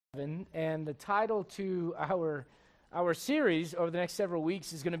And the title to our series over the next several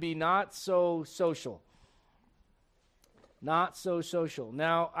weeks is going to be Not So Social. Not so social.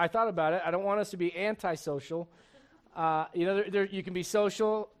 Now, I thought about it. I don't want us to be antisocial. You can be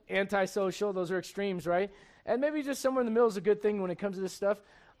social, antisocial. Those are extremes, right? And maybe just somewhere in the middle is a good thing when it comes to this stuff.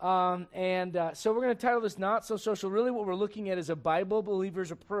 So we're going to title this Not So Social. Really what we're looking at is a Bible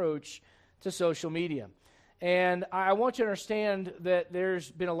believer's approach to social media. And I want you to understand that there's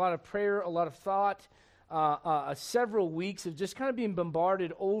been a lot of prayer, a lot of thought, several weeks of just kind of being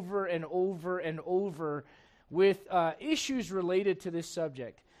bombarded over and over and over with issues related to this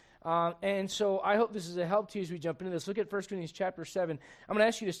subject. And so I hope this is a help to you as we jump into this. Look at 1 Corinthians chapter 7. I'm going to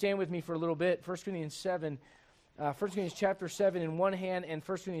ask you to stand with me for a little bit. 1 Corinthians 7, 1 Corinthians chapter 7 in one hand and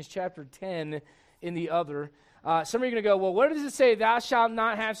 1 Corinthians chapter 10 in the other. Some of you are going to go, well, where does it say, thou shalt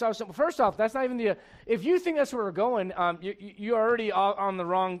not have social? Well, first off, that's not even if you think that's where we're going, you're already on the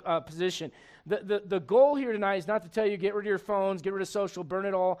wrong position. The goal here tonight is not to tell you, get rid of your phones, get rid of social, burn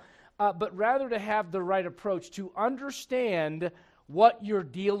it all, but rather to have the right approach, to understand what you're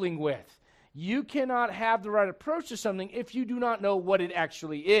dealing with. You cannot have the right approach to something if you do not know what it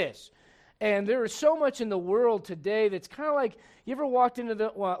actually is. And there is so much in the world today that's kind of like, you ever walked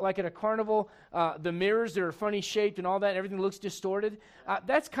into like at a carnival, the mirrors, they're funny shaped and all that, and everything looks distorted?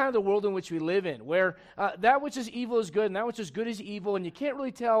 That's kind of the world in which we live in, where that which is evil is good, and that which is good is evil, and you can't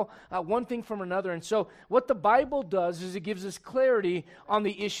really tell one thing from another. And so what the Bible does is it gives us clarity on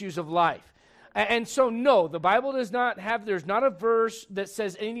the issues of life. And so, no, the Bible does not have, there's not a verse that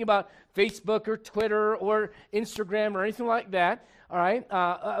says anything about Facebook or Twitter or Instagram or anything like that. All right,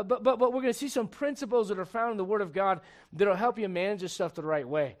 but we're going to see some principles that are found in the Word of God that will help you manage this stuff the right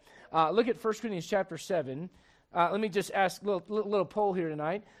way. Look at 1 Corinthians chapter 7. Let me just ask a little poll here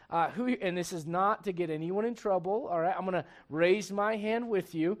tonight. And this is not to get anyone in trouble, all right? I'm going to raise my hand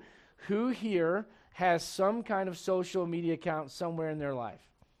with you. Who here has some kind of social media account somewhere in their life?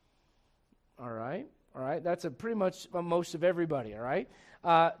 All right, that's pretty much most of everybody, all right?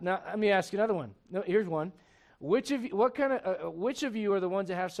 Now, let me ask you another one. No, here's one. Which of you are the ones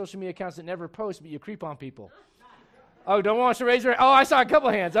that have social media accounts that never post, but you creep on people? Oh, don't want to raise your hand? Oh, I saw a couple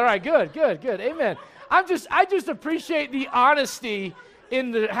hands. All right, good. Amen. I just appreciate the honesty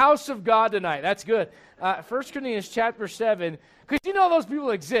in the house of God tonight. That's good. 1 Corinthians chapter 7, because you know those people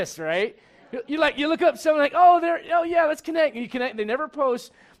exist, right? You look up someone like, oh yeah, let's connect. And you connect, and they never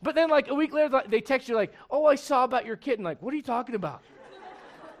post. But then like a week later, they text you like, oh, I saw about your kid. And like, what are you talking about?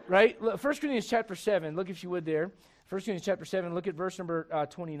 Right? 1 Corinthians chapter 7, look if you would there. 1 Corinthians chapter 7, look at verse number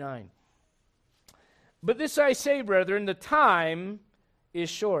 29. But this I say, brethren, the time is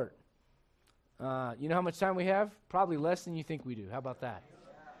short. You know how much time we have? Probably less than you think we do. How about that?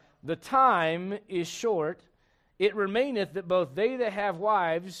 The time is short. It remaineth that both they that have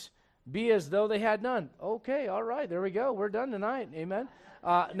wives be as though they had none. Okay, all right, there we go. We're done tonight. Amen.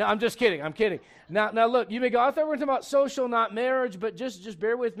 No, I'm just kidding. I'm kidding. Now look, you may go, I thought we were talking about social, not marriage, but just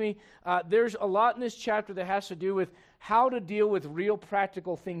bear with me. There's a lot in this chapter that has to do with how to deal with real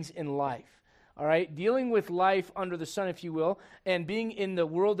practical things in life. All right, dealing with life under the sun, if you will, and being in the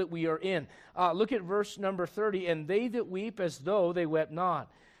world that we are in. Look at verse number 30. And they that weep as though they wept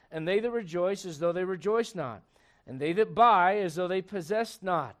not, and they that rejoice as though they rejoiced not, and they that buy as though they possessed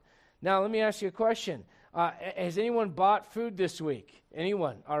not. Now, let me ask you a question. Has anyone bought food this week?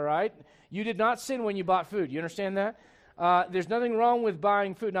 Anyone? All right. You did not sin when you bought food. You understand that? There's nothing wrong with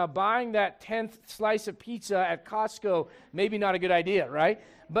buying food. Now, buying that 10th slice of pizza at Costco, maybe not a good idea, right?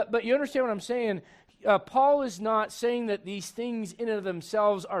 But you understand what I'm saying? Paul is not saying that these things in and of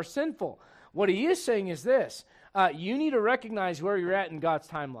themselves are sinful. What he is saying is this. You need to recognize where you're at in God's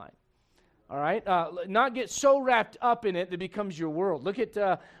timeline. All right? Not get so wrapped up in it that it becomes your world. Look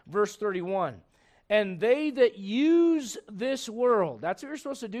at verse 31. And they that use this world, that's what you're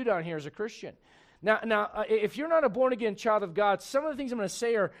supposed to do down here as a Christian. Now, if you're not a born-again child of God, some of the things I'm going to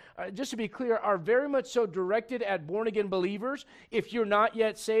say are, just to be clear, are very much so directed at born-again believers. If you're not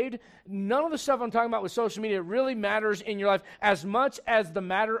yet saved, none of the stuff I'm talking about with social media really matters in your life as much as the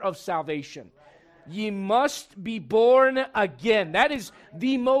matter of salvation. Ye must be born again. That is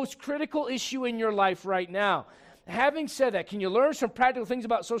the most critical issue in your life right now. Having said that, can you learn some practical things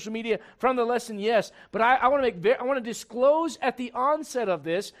about social media from the lesson? Yes. But I want to disclose at the onset of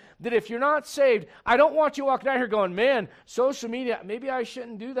this that if you're not saved, I don't want you walking out here going, man, social media, maybe I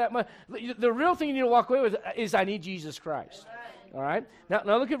shouldn't do that much. The real thing you need to walk away with is I need Jesus Christ. All right?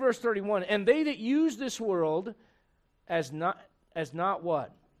 Now look at verse 31. And they that use this world as not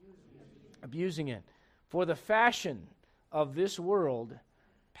what? Abusing it. For the fashion of this world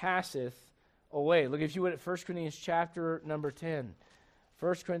passeth away. Look, if you would, at 1 Corinthians chapter number 10.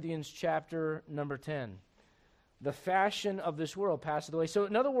 1 Corinthians chapter number 10. The fashion of this world passeth away. So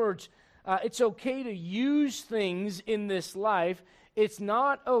in other words, it's okay to use things in this life. It's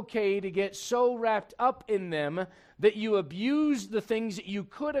not okay to get so wrapped up in them that you abuse the things that you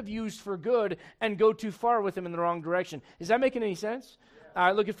could have used for good and go too far with them in the wrong direction. Is that making any sense? All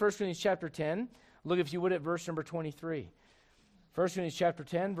right, look at 1 Corinthians chapter 10. Look, if you would, at verse number 23. 1 Corinthians chapter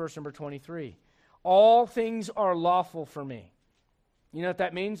 10, verse number 23. All things are lawful for me. You know what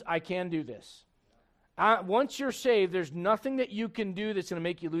that means? I can do this. Once you're saved, there's nothing that you can do that's going to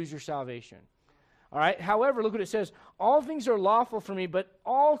make you lose your salvation. All right? However, look what it says. All things are lawful for me, but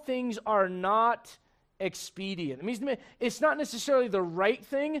all things are not expedient. It means it's not necessarily the right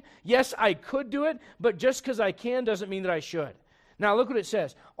thing. Yes, I could do it, but just because I can doesn't mean that I should. Now, look what it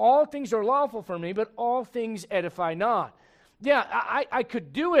says. All things are lawful for me, but all things edify not. Yeah, I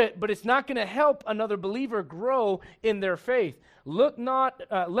could do it, but it's not going to help another believer grow in their faith. Let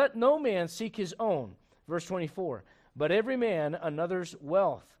no man seek his own. Verse 24. But every man another's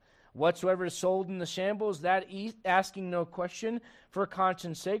wealth. Whatsoever is sold in the shambles, that eat, asking no question, for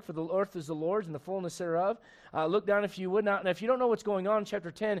conscience sake, for the earth is the Lord's and the fullness thereof. Look down if you would. Now, if you don't know what's going on in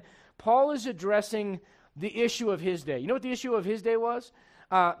chapter 10, Paul is addressing the issue of his day. You know what the issue of his day was?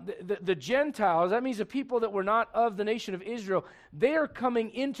 The Gentiles, that means the people that were not of the nation of Israel, they are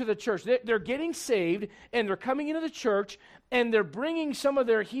coming into the church. They're getting saved, and they're coming into the church, and they're bringing some of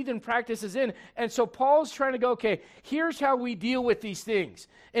their heathen practices in. And so Paul's trying to go, okay, here's how we deal with these things.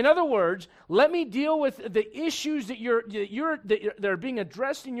 In other words, let me deal with the issues that are being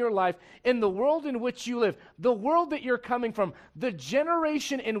addressed in your life in the world in which you live, the world that you're coming from, the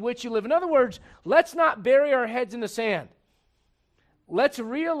generation in which you live. In other words, let's not bury our heads in the sand. Let's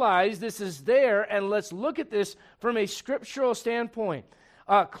realize this is there, and let's look at this from a scriptural standpoint.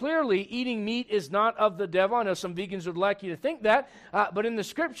 Clearly, eating meat is not of the devil. I know some vegans would like you to think that, but in the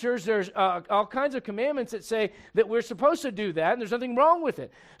scriptures, there's all kinds of commandments that say that we're supposed to do that, and there's nothing wrong with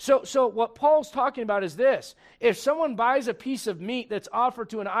it. So what Paul's talking about is this. If someone buys a piece of meat that's offered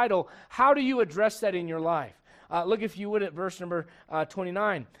to an idol, how do you address that in your life? Look, if you would, at verse number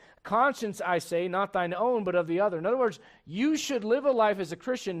 29. Conscience, I say, not thine own, but of the other. In other words, you should live a life as a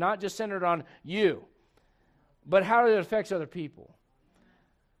Christian not just centered on you, but how it affects other people.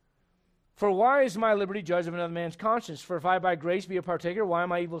 For why is my liberty judged of another man's conscience? For if I by grace be a partaker, why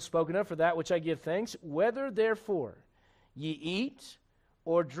am I evil spoken of for that which I give thanks? Whether therefore ye eat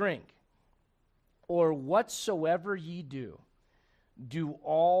or drink, or whatsoever ye do, do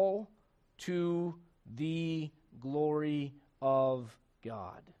all to the glory of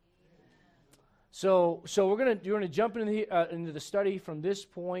God. So we're going to jump into the study from this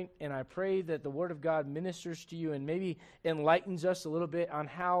point, and I pray that the Word of God ministers to you and maybe enlightens us a little bit on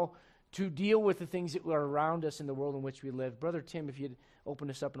how to deal with the things that are around us in the world in which we live. Brother Tim, if you'd open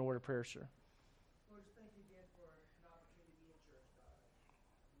us up in a word of prayer, sir. Lord, thank you again for an opportunity to be in church, God.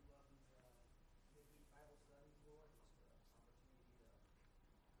 We love these midweek Bible studies, Lord. It's an opportunity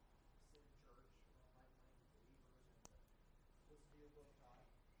to sit in church like-minded believers and to listen to your book, God.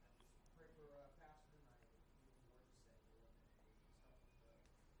 And just pray for Pastor tonight that you give him the word to say, Lord, and just help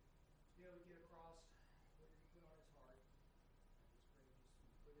him to be able to get across what you put on his heart. And just pray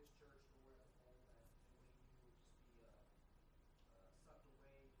just for this church, Lord, as a whole, that Wayne will just be sucked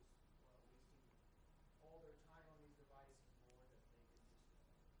away, just wasting all their time on these devices, Lord, that they can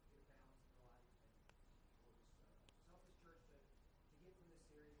just get a balance in their life and Lord, just help this church to get from this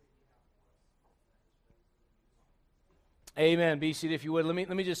series that you have for us. And I just praise you in Jesus' name. Amen. Be seated if you would. Let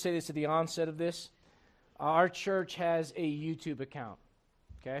me just say this at the onset of this. Our church has a YouTube account.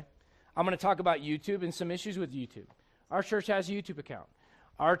 Okay? I'm going to talk about YouTube and some issues with YouTube. Our church has a YouTube account.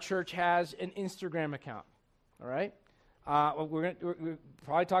 Our church has an Instagram account. All right? We're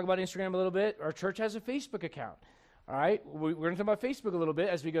probably talk about Instagram a little bit. Our church has a Facebook account. All right? We're going to talk about Facebook a little bit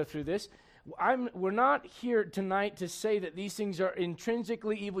as we go through this. We're not here tonight to say that these things are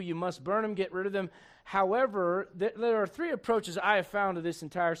intrinsically evil. You must burn them, get rid of them. However, there are three approaches I have found to this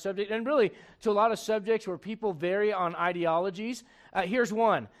entire subject, and really to a lot of subjects where people vary on ideologies. Here's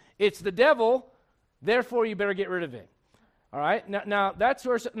one. It's the devil, therefore you better get rid of it. All right? Now that's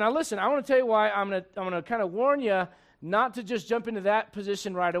where. Now listen, I want to tell you why I'm going to kind of warn you not to just jump into that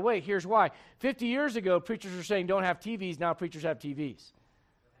position right away. Here's why. 50 years ago, preachers were saying don't have TVs. Now preachers have TVs.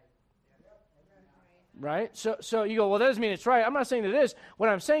 Right? So you go, well, that doesn't mean it's right. I'm not saying it is. What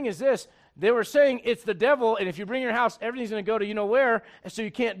I'm saying is this. They were saying it's the devil, and if you bring your house, everything's going to go to you know where, and so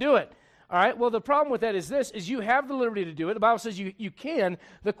you can't do it. All right? Well, the problem with that is this, is you have the liberty to do it. The Bible says you can.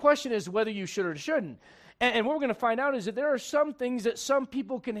 The question is whether you should or shouldn't. And what we're going to find out is that there are some things that some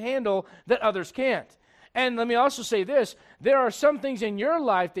people can handle that others can't. And let me also say this. There are some things in your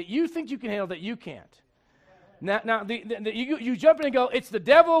life that you think you can handle that you can't. Now you jump in and go, it's the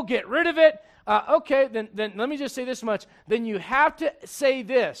devil, get rid of it. Okay, then let me just say this much. Then you have to say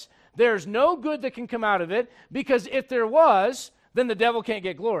this. There's no good that can come out of it, because if there was, then the devil can't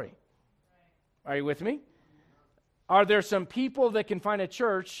get glory. Are you with me? Are there some people that can find a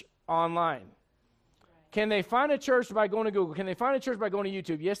church online? Can they find a church by going to Google? Can they find a church by going to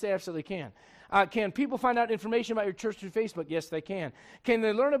YouTube? Yes, they absolutely can. Can people find out information about your church through Facebook? Yes, they can. Can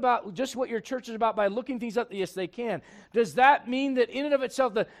they learn about just what your church is about by looking things up? Yes, they can. Does that mean that in and of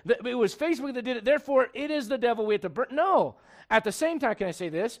itself, that it was Facebook that did it, therefore it is the devil we have to burn? No. At the same time, can I say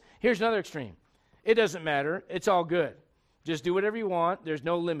this? Here's another extreme. It doesn't matter. It's all good. Just do whatever you want. There's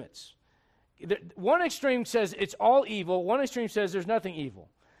no limits. One extreme says it's all evil. One extreme says there's nothing evil.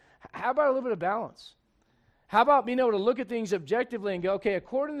 How about a little bit of balance? How about being able to look at things objectively and go, okay,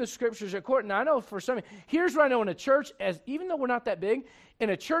 according to the scriptures, now I know for some, here's what I know in a church, even though we're not that big,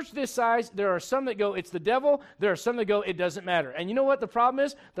 in a church this size, there are some that go, it's the devil. There are some that go, it doesn't matter. And you know what the problem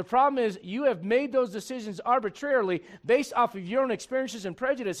is? The problem is you have made those decisions arbitrarily based off of your own experiences and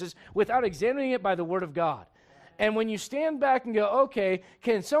prejudices without examining it by the Word of God. And when you stand back and go, okay,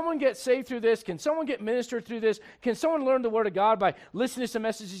 can someone get saved through this? Can someone get ministered through this? Can someone learn the Word of God by listening to some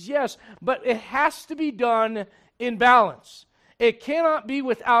messages? Yes, but it has to be done in balance. It cannot be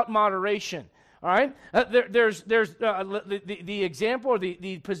without moderation. All right? There's the example or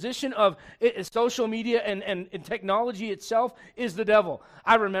the position of social media and technology itself is the devil.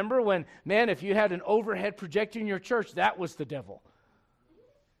 I remember when, man, if you had an overhead projector in your church, that was the devil.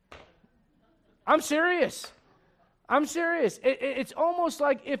 I'm serious. It's almost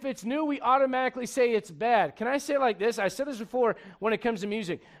like if it's new, we automatically say it's bad. Can I say it like this? I said this before when it comes to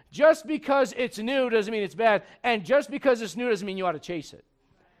music. Just because it's new doesn't mean it's bad. And just because it's new doesn't mean you ought to chase it.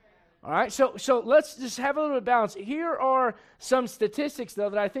 All right? So let's just have a little bit of balance. Here are some statistics, though,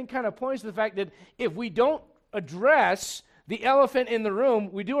 that I think kind of points to the fact that if we don't address the elephant in the room,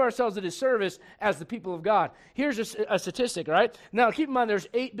 we do ourselves a disservice as the people of God. Here's a statistic, all right? Now, keep in mind, there's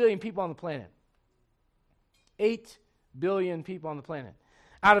 8 billion people on the planet. 8 billion people on the planet.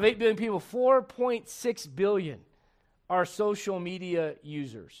 Out of 8 billion people, 4.6 billion are social media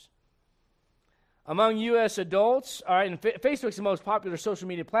users. Among U.S. adults, all right, and Facebook's the most popular social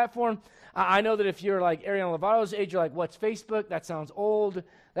media platform. I know that if you're like Ariana Lovato's age, you're like, what's Facebook? That sounds old.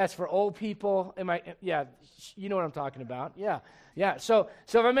 That's for old people. Yeah, you know what I'm talking about. Yeah. So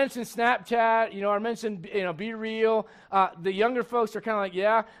if I mention Snapchat, I mentioned, Be Real. The younger folks are kind of like,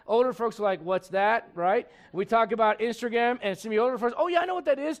 yeah. Older folks are like, what's that, right? We talk about Instagram, and some of the older folks, oh, yeah, I know what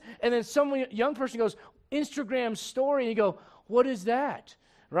that is. And then some young person goes, Instagram story, and you go, what is that?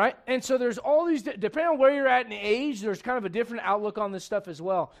 Right? And so there's all these, depending on where you're at in age, there's kind of a different outlook on this stuff as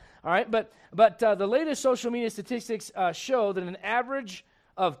well. All right? But the latest social media statistics show that an average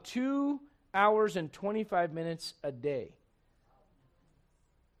of 2 hours and 25 minutes a day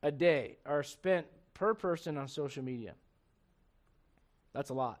are spent per person on social media.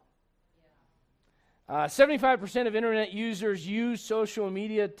 That's a lot. 75% of internet users use social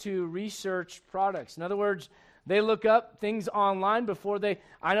media to research products. In other words, they look up things online before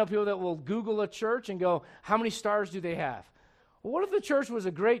I know people that will Google a church and go, how many stars do they have? Well, what if the church was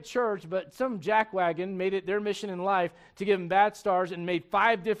a great church, but some jackwagon made it their mission in life to give them bad stars and made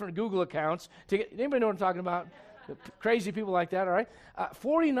 5 different Google accounts? Anybody know what I'm talking about? Crazy people like that, all right?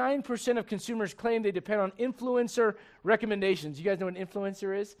 49% of consumers claim they depend on influencer recommendations. You guys know what an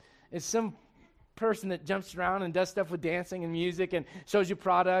influencer is? It's some person that jumps around and does stuff with dancing and music and shows you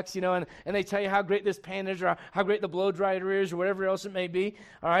products, and they tell you how great this pen is or how great the blow dryer is or whatever else it may be,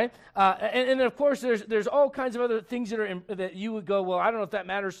 all right? And of course, there's all kinds of other things that you would go, well, I don't know if that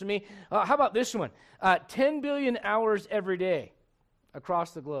matters to me. How about this one? 10 billion hours every day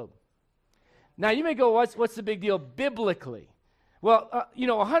across the globe. Now, you may go, what's the big deal biblically? Well,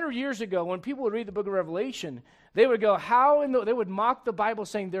 100 years ago, when people would read the book of Revelation, they would go, they would mock the Bible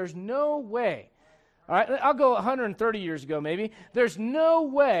saying, there's no way. All right, I'll go 130 years ago maybe. There's no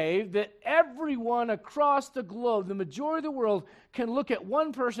way that everyone across the globe, the majority of the world, can look at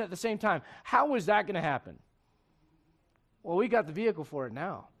one person at the same time. How is that going to happen? Well, we got the vehicle for it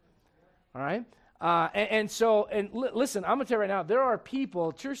now. All right? Listen, I'm going to tell you right now, there are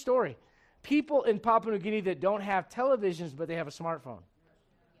people, true story, people in Papua New Guinea that don't have televisions, but they have a smartphone.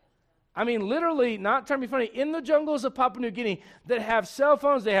 I mean, literally, not trying to be funny, in the jungles of Papua New Guinea that have cell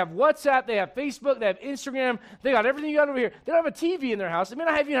phones, they have WhatsApp, they have Facebook, they have Instagram, they got everything you got over here. They don't have a TV in their house. They may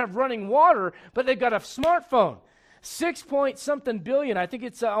not even have running water, but they've got a smartphone. 6-point-something billion, I think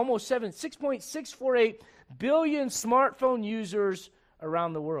it's almost 6.648 billion smartphone users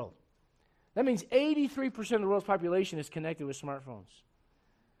around the world. That means 83% of the world's population is connected with smartphones.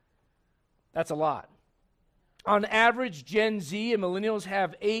 That's a lot. On average, Gen Z and millennials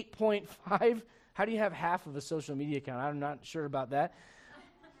have 8.5. How do you have half of a social media account? I'm not sure about that.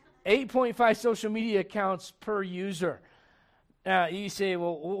 8.5 social media accounts per user. You say,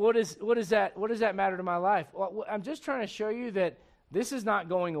 well, what does that matter to my life? Well, I'm just trying to show you that this is not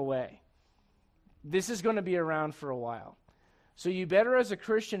going away. This is going to be around for a while. So you better, as a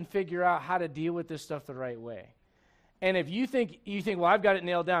Christian, figure out how to deal with this stuff the right way. And if you think, well, I've got it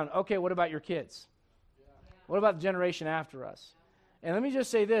nailed down. Okay, what about your kids? What about the generation after us? And let me just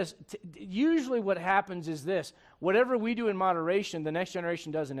say this. Usually what happens is this. Whatever we do in moderation, the next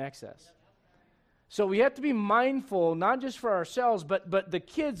generation does in excess. So we have to be mindful, not just for ourselves, but the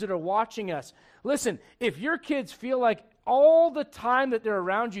kids that are watching us. Listen, if your kids feel like all the time that they're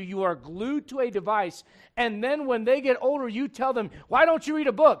around you, you are glued to a device, and then when they get older, you tell them, why don't you read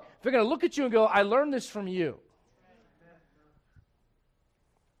a book? They're going to look at you and go, I learned this from you.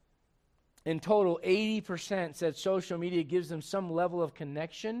 In total, 80% said social media gives them some level of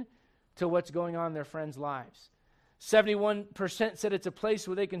connection to what's going on in their friends' lives. 71% said it's a place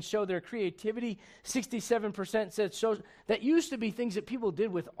where they can show their creativity. 67% said that used to be things that people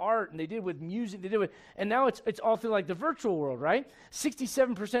did with art and they did with music, and now it's all through like the virtual world, right?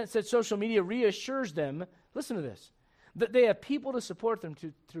 67% said social media reassures them, listen to this, that they have people to support them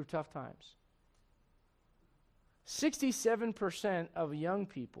through tough times. 67% of young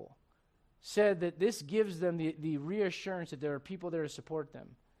people said that this gives them the reassurance that there are people there to support them.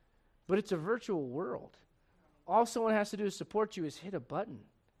 But it's a virtual world. All someone has to do to support you is hit a button.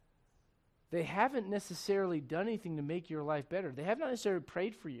 They haven't necessarily done anything to make your life better. They have not necessarily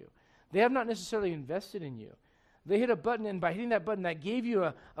prayed for you. They have not necessarily invested in you. They hit a button, and by hitting that button, that gave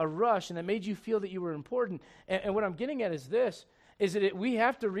you a rush, and that made you feel that you were important. And what I'm getting at is this, is that we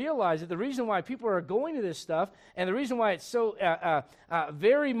have to realize that the reason why people are going to this stuff, and the reason why it's so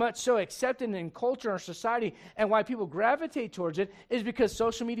very much so accepted in culture or society, and why people gravitate towards it, is because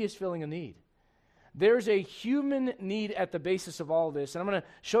social media is filling a need. There's a human need at the basis of all this, and I'm going to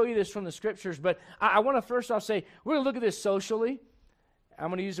show you this from the scriptures, but I want to first off say, we're going to look at this socially. I'm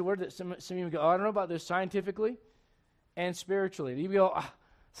going to use a word that some of you go, I don't know about this, scientifically and spiritually. You go,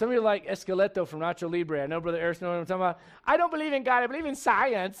 some of you like Esqueleto from Nacho Libre. I know Brother Eric knows what I'm talking about. I don't believe in God. I believe in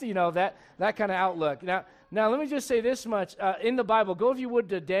science. That kind of outlook. Now, let me just say this much. In the Bible, go if you would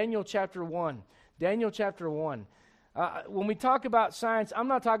to Daniel chapter 1. Daniel chapter 1. When we talk about science, I'm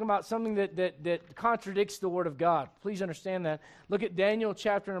not talking about something that contradicts the Word of God. Please understand that. Look at Daniel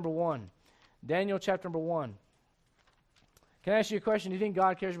chapter number 1. Daniel chapter number 1. Can I ask you a question? Do you think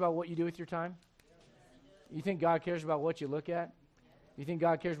God cares about what you do with your time? You think God cares about what you look at? You think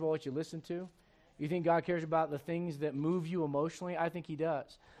God cares about what you listen to? You think God cares about the things that move you emotionally? I think He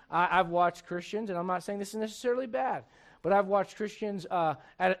does. I've watched Christians, and I'm not saying this is necessarily bad, but I've watched Christians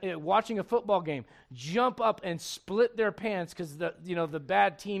watching a football game jump up and split their pants because the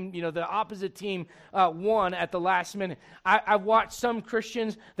bad team, the opposite team won at the last minute. I've watched some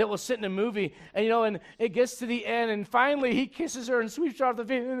Christians that will sit in a movie and it gets to the end and finally he kisses her and sweeps her off the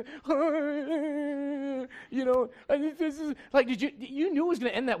field. And this is like, you knew it was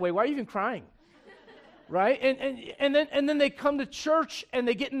going to end that way. Why are you even crying? Right? And then they come to church and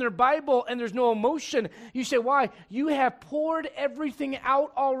they get in their Bible and there's no emotion. You say, why? You have poured everything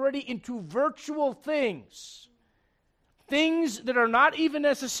out already into virtual things. Things that are not even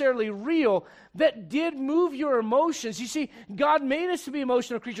necessarily real that did move your emotions. You see, God made us to be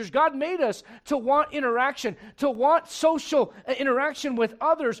emotional creatures. God made us to want interaction, to want social interaction with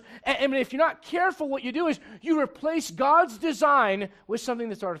others. And if you're not careful, what you do is you replace God's design with something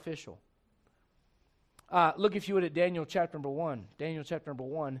that's artificial. Look, if you would, at Daniel chapter number 1. Daniel chapter number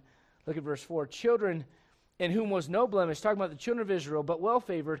 1, look at verse 4. Children in whom was no blemish, talking about the children of Israel, but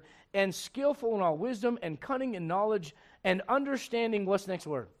well-favored, and skillful in all wisdom, and cunning in knowledge, and understanding. What's the next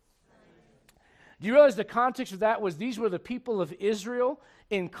word? Do you realize the context of that was these were the people of Israel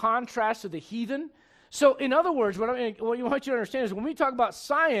in contrast to the heathen? So, in other words, what you want you to understand is when we talk about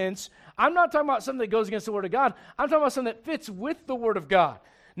science, I'm not talking about something that goes against the Word of God. I'm talking about something that fits with the Word of God.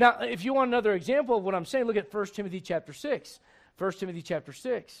 Now, if you want another example of what I'm saying, look at 1 Timothy chapter 6. 1 Timothy chapter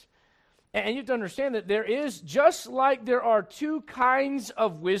 6. And you have to understand that there is, just like there are two kinds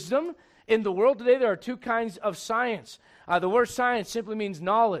of wisdom in the world today, there are two kinds of science. The word science simply means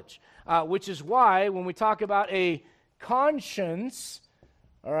knowledge, which is why when we talk about a conscience,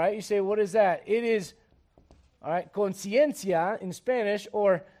 all right, you say, what is that? It is, all right, conciencia in Spanish,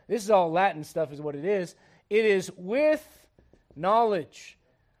 or this is all Latin stuff is what it is. It is with knowledge.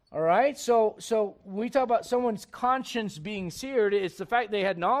 All right? So when we talk about someone's conscience being seared, it's the fact they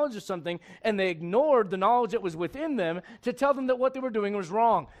had knowledge of something and they ignored the knowledge that was within them to tell them that what they were doing was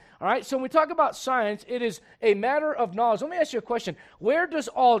wrong. All right? So when we talk about science, it is a matter of knowledge. Let me ask you a question. Where does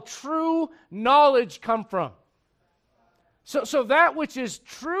all true knowledge come from? So that which is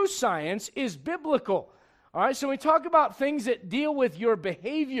true science is biblical. All right, so when we talk about things that deal with your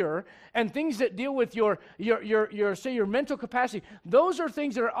behavior and things that deal with your mental capacity, those are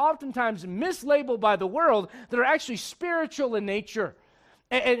things that are oftentimes mislabeled by the world that are actually spiritual in nature.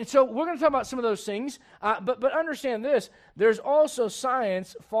 And so we're going to talk about some of those things, but understand this, there's also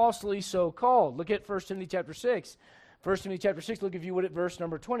science falsely so called. Look at 1 Timothy chapter 6. 1 Timothy chapter 6, look if you would at verse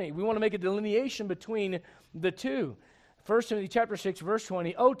number 20. We want to make a delineation between the two. 1 Timothy chapter 6, verse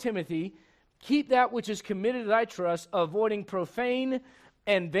 20, O Timothy, keep that which is committed to thy trust, avoiding profane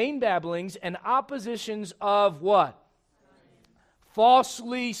and vain babblings and oppositions of what?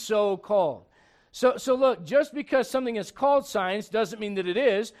 Falsely so called. So look, just because something is called science doesn't mean that it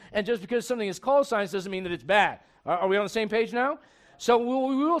is, and just because something is called science doesn't mean that it's bad. Are we on the same page now? So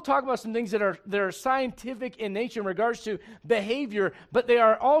we will talk about some things that are scientific in nature in regards to behavior, but they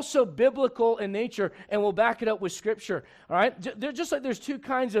are also biblical in nature, and we'll back it up with Scripture. All right, just like there's two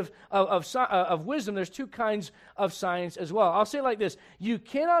kinds of wisdom, there's two kinds of science as well. I'll say it like this: you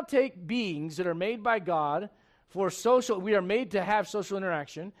cannot take beings that are made by God for social. We are made to have social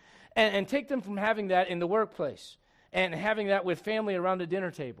interaction, and take them from having that in the workplace, and having that with family around the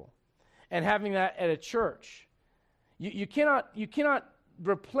dinner table, and having that at a church. You cannot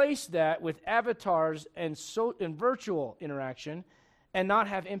replace that with avatars and virtual interaction and not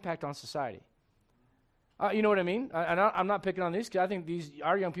have impact on society. You know what I mean? I'm not picking on these because I think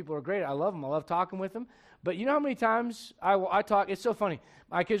our young people are great. I love them. I love talking with them. But you know how many times I talk? It's so funny.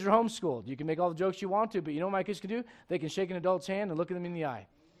 My kids are homeschooled. You can make all the jokes you want to, but you know what my kids can do? They can shake an adult's hand and look at them in the eye.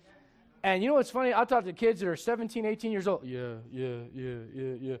 And you know what's funny? I talk to kids that are 17, 18 years old. Yeah.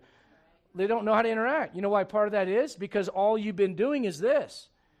 They don't know how to interact. You know why part of that is? Because all you've been doing is this.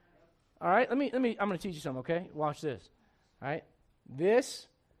 All right? I'm going to teach you something, okay? Watch this. All right? This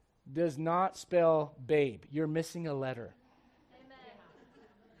does not spell babe. You're missing a letter.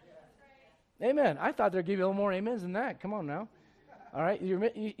 Amen. I thought they'd give you a little more amens than that. Come on now. All right?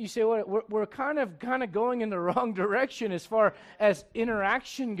 You say, what? We're kind of going in the wrong direction as far as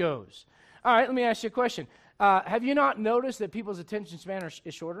interaction goes. All right, let me ask you a question. Have you not noticed that people's attention span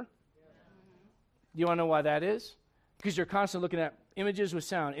is shorter? Do you want to know why that is? Because you're constantly looking at images with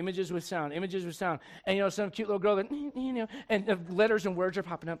sound. And, you know, some cute little girl, and letters and words are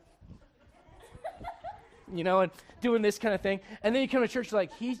popping up. You know, and doing this kind of thing. And then you come to church, you're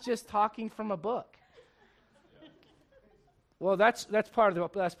like, he's just talking from a book. Well, that's part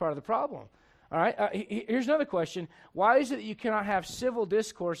of the problem. All right? Here's another question. Why is it that you cannot have civil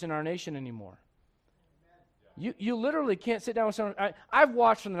discourse in our nation anymore? You literally can't sit down with someone. I've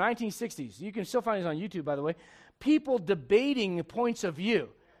watched from the 1960s. You can still find these on YouTube, by the way. People debating points of view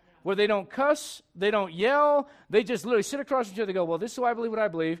where they don't cuss, they don't yell. They just literally sit across from each other and go, well, this is why I believe what I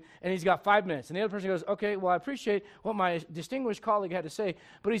believe. And he's got 5 minutes. And the other person goes, okay, well, I appreciate what my distinguished colleague had to say,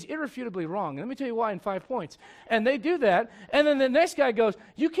 but he's irrefutably wrong. And let me tell you why in 5 points. And they do that. And then the next guy goes,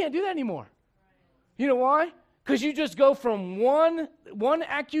 you can't do that anymore. You know why? Because you just go from one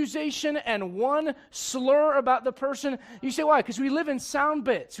accusation and one slur about the person. You say, why? Because we live in sound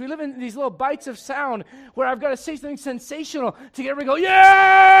bits. We live in these little bites of sound where I've got to say something sensational to get everybody to go,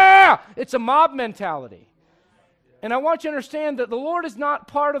 yeah! It's a mob mentality. And I want you to understand that the Lord is not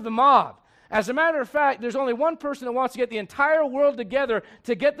part of the mob. As a matter of fact, there's only one person that wants to get the entire world together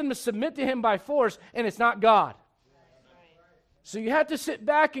to get them to submit to Him by force, and it's not God. So you have to sit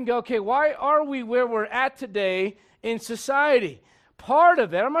back and go, okay, why are we where we're at today in society? Part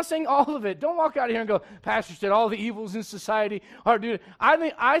of it, I'm not saying all of it. Don't walk out of here and go, Pastor said all the evils in society are due to.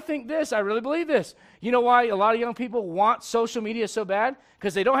 I think this, I really believe this. You know why a lot of young people want social media so bad?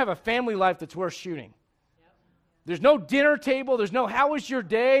 Because they don't have a family life that's worth shooting. There's no dinner table. There's no, how was your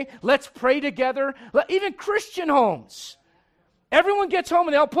day? Let's pray together. Even Christian homes. Everyone gets home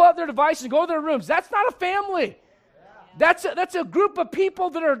and they all pull out their devices and go to their rooms. That's not a family. That's a group of people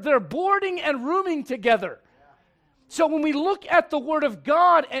that are boarding and rooming together. So when we look at the Word of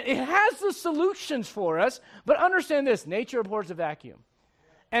God, and it has the solutions for us, but understand this, nature abhors a vacuum.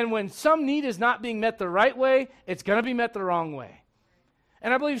 And when some need is not being met the right way, it's going to be met the wrong way.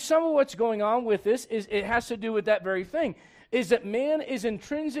 And I believe some of what's going on with this is it has to do with that very thing, is that man is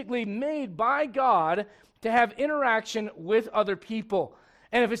intrinsically made by God to have interaction with other people.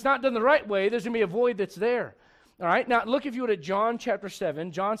 And if it's not done the right way, there's going to be a void that's there. All right, now look if you would at John chapter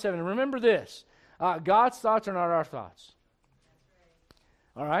 7. John 7, and remember this. God's thoughts are not our thoughts.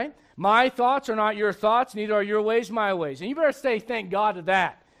 All right? My thoughts are not your thoughts, neither are your ways my ways. And you better say thank God to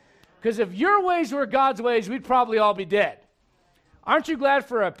that. Because if your ways were God's ways, we'd probably all be dead. Aren't you glad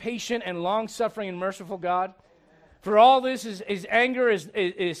for a patient and long-suffering and merciful God? For all this, his anger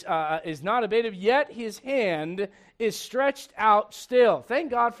is not abated, yet his hand is stretched out still.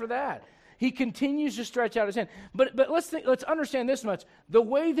 Thank God for that. He continues to stretch out his hand. But let's understand this much. The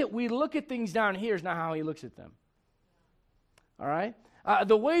way that we look at things down here is not how he looks at them. All right?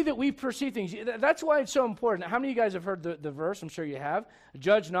 The way that we perceive things, that's why it's so important. How many of you guys have heard the verse? I'm sure you have.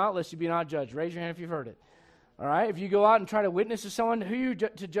 Judge not, lest you be not judged. Raise your hand if you've heard it. All right? If you go out and try to witness to someone, who are you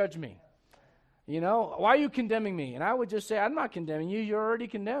to judge me? You know, why are you condemning me? And I would just say, I'm not condemning you. You're already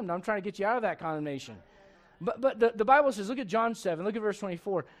condemned. I'm trying to get you out of that condemnation. But the Bible says, look at John 7, look at verse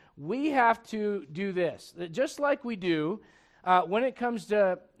 24. We have to do this. Just like we do when it comes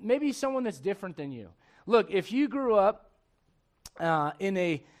to maybe someone that's different than you. Look, if you grew up in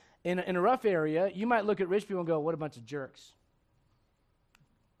a rough area, you might look at rich people and go, what a bunch of jerks.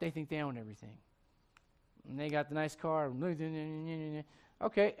 They think they own everything. And they got the nice car.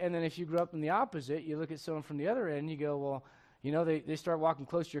 Okay, and then if you grew up in the opposite, you look at someone from the other end, you go, well, you know, they start walking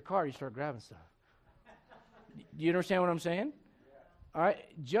close to your car, you start grabbing stuff. Do you understand what I'm saying? Yeah. All right,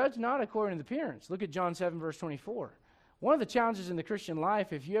 judge not according to the appearance. Look at John 7, verse 24. One of the challenges in the Christian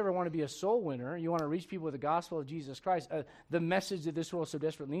life, if you ever want to be a soul winner, you want to reach people with the gospel of Jesus Christ, the message that this world so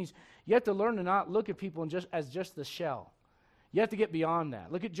desperately needs, you have to learn to not look at people as just the shell. You have to get beyond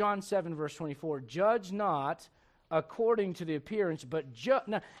that. Look at John 7, verse 24. Judge not according to the appearance, but judge.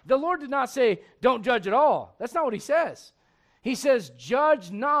 Now, the Lord did not say, don't judge at all. That's not what he says. He says,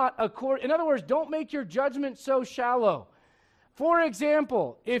 judge not according. In other words, don't make your judgment so shallow. For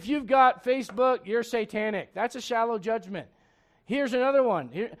example, if you've got Facebook, you're satanic. That's a shallow judgment. Here's another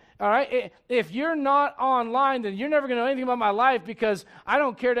one. All right, if you're not online, then you're never going to know anything about my life because I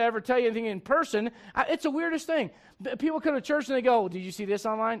don't care to ever tell you anything in person. It's the weirdest thing. People come to church and they go, did you see this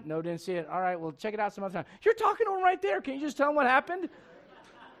online? No, didn't see it. All right, well, check it out some other time. You're talking to them right there. Can you just tell them what happened?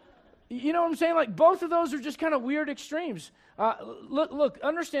 You know what I'm saying? Like, both of those are just kind of weird extremes. Look,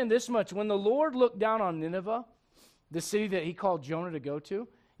 understand this much. When the Lord looked down on Nineveh, the city that he called Jonah to go to,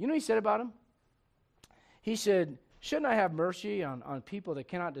 you know what he said about him? He said, shouldn't I have mercy on people that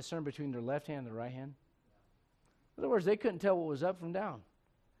cannot discern between their left hand and their right hand? In other words, they couldn't tell what was up from down.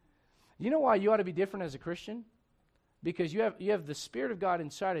 You know why you ought to be different as a Christian? Because you have the Spirit of God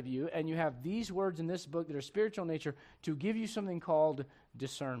inside of you, and you have these words in this book that are spiritual in nature to give you something called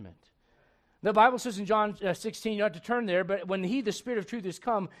discernment. The Bible says in John 16, you don't have to turn there, but when he, the Spirit of truth, is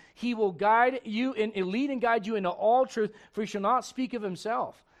come, he will guide you and lead and guide you into all truth, for he shall not speak of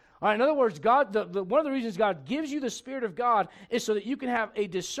himself. All right, in other words, God, one of the reasons God gives you the Spirit of God is so that you can have a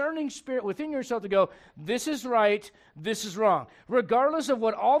discerning spirit within yourself to go, this is right, this is wrong. Regardless of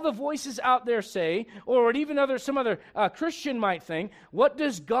what all the voices out there say, or what even some other Christian might think, what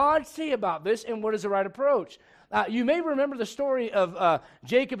does God say about this, and what is the right approach? You may remember the story of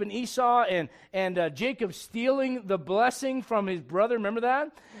Jacob and Esau and Jacob stealing the blessing from his brother. Remember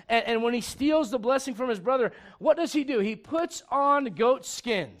that? And when he steals the blessing from his brother, what does he do? He puts on goat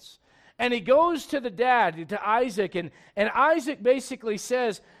skins. And he goes to the dad, to Isaac, and Isaac basically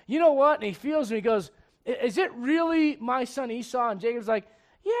says, you know what? And he feels him. He goes, is it really my son Esau? And Jacob's like,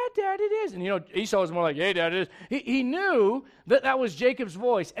 yeah, Dad, it is. And, you know, Esau was more like, hey, Dad, it is. He knew that was Jacob's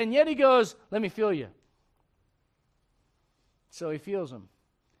voice. And yet he goes, let me feel you. So he feels him.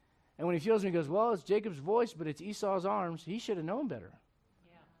 And when he feels him, he goes, well, it's Jacob's voice, but it's Esau's arms. He should have known better.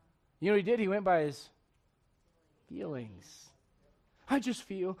 Yeah. You know what he did? He went by his feelings. I just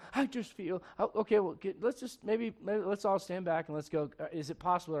feel. Oh, okay, well, let's just maybe let's all stand back and let's go. Is it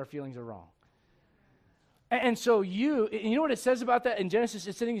possible our feelings are wrong? And so you know what it says about that in Genesis?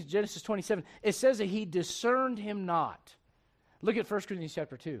 It's in Genesis 27. It says that he discerned him not. Look at 1 Corinthians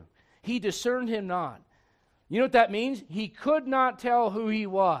chapter 2. He discerned him not. You know what that means? He could not tell who he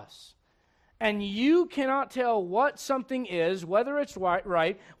was. And you cannot tell what something is, whether it's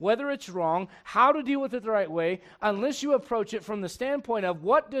right, whether it's wrong, how to deal with it the right way, unless you approach it from the standpoint of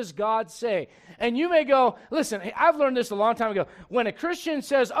what does God say. And you may go, listen, I've learned this a long time ago. When a Christian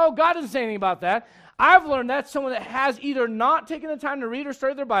says, oh, God doesn't say anything about that, I've learned that's someone that has either not taken the time to read or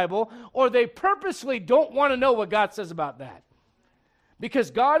study their Bible, or they purposely don't want to know what God says about that. Because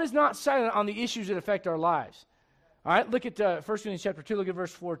God is not silent on the issues that affect our lives. All right, look at 1 Corinthians chapter 2, look at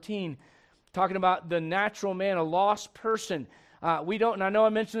verse 14. Talking about the natural man, a lost person. We don't, and I know I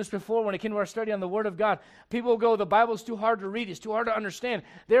mentioned this before when it came to our study on the Word of God. People go, the Bible's too hard to read, it's too hard to understand.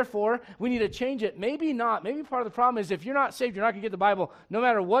 Therefore, we need to change it. Maybe not. Maybe part of the problem is if you're not saved, you're not going to get the Bible, no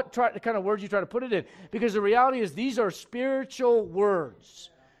matter what kind of words you try to put it in. Because the reality is these are spiritual words.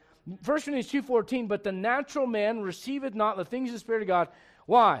 1 Corinthians 2:14, but the natural man receiveth not the things of the Spirit of God.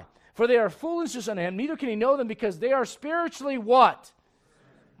 Why? For they are foolishness unto him, neither can he know them, because they are spiritually what?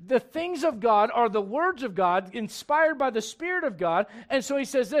 The things of God are the words of God, inspired by the Spirit of God. And so he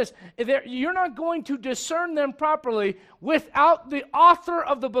says this, you're not going to discern them properly without the author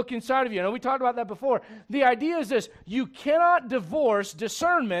of the book inside of you. And we talked about that before. The idea is this, you cannot divorce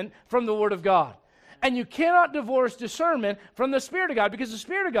discernment from the Word of God. And you cannot divorce discernment from the Spirit of God, because the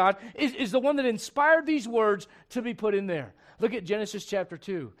Spirit of God is the one that inspired these words to be put in there. Look at Genesis chapter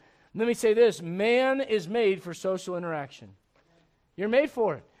 2. Let me say this, man is made for social interaction. You're made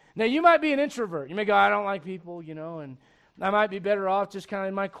for it. Now, you might be an introvert. You may go, I don't like people, and I might be better off just kind of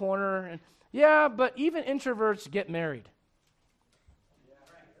in my corner. And yeah, but even introverts get married.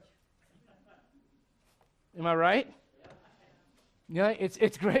 Am I right? Yeah,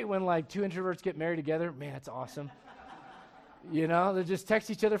 it's great when like two introverts get married together. Man, that's awesome. They just text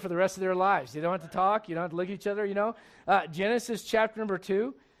each other for the rest of their lives. They don't have to talk. You don't have to look at each other, Genesis chapter number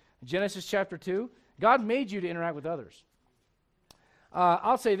 2. Genesis chapter 2. God made you to interact with others.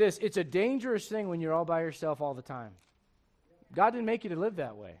 I'll say this, it's a dangerous thing when you're all by yourself all the time. God didn't make you to live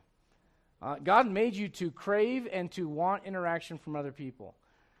that way. God made you to crave and to want interaction from other people.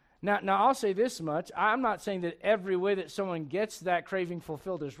 Now I'll say this much, I'm not saying that every way that someone gets that craving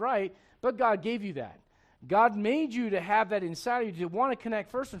fulfilled is right, but God gave you that. God made you to have that inside of you, to want to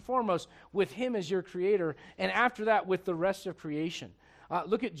connect first and foremost with Him as your creator, and after that with the rest of creation.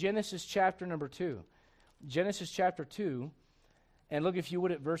 Look at Genesis chapter number 2. Genesis chapter 2. And look, if you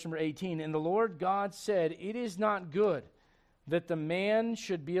would, at verse number 18. And the Lord God said, it is not good that the man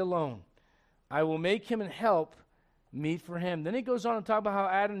should be alone. I will make him an help meet for him. Then it goes on to talk about how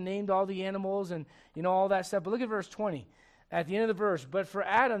Adam named all the animals and, all that stuff. But look at verse 20. At the end of the verse, but for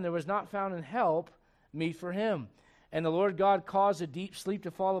Adam there was not found an help meet for him. And the Lord God caused a deep sleep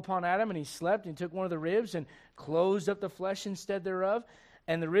to fall upon Adam, and he slept, and took one of the ribs and closed up the flesh instead thereof.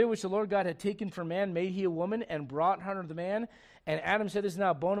 And the rib which the Lord God had taken from man made he a woman, and brought her unto the man. And Adam said, this is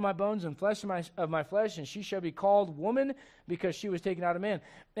now bone of my bones and flesh of my flesh, and she shall be called woman, because she was taken out of man.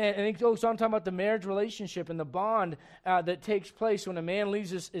 And he goes on talking about the marriage relationship and the bond that takes place when a man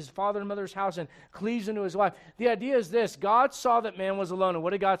leaves his father and mother's house and cleaves into his wife. The idea is this, God saw that man was alone, and what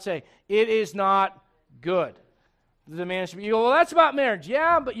did God say? It is not good. The man should be, you go, well, that's about marriage.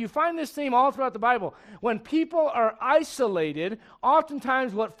 Yeah, but you find this theme all throughout the Bible. When people are isolated,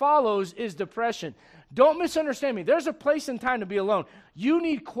 oftentimes what follows is depression. Don't misunderstand me. There's a place and time to be alone. You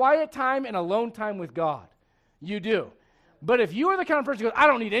need quiet time and alone time with God. You do. But if you are the kind of person who goes, I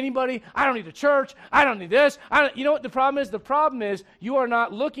don't need anybody, I don't need a church, I don't need this, you know what the problem is? The problem is you are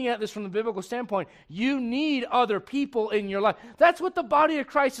not looking at this from the biblical standpoint. You need other people in your life. That's what the body of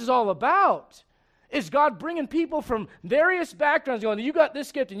Christ is all about. Is God bringing people from various backgrounds going, you got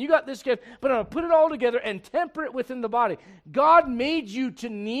this gift and you got this gift, but I'm going to put it all together and temper it within the body. God made you to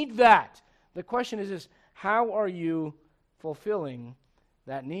need that. The question is how are you fulfilling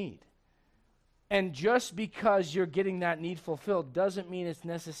that need? And just because you're getting that need fulfilled doesn't mean it's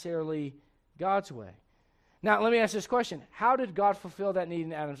necessarily God's way. Now, let me ask this question. How did God fulfill that need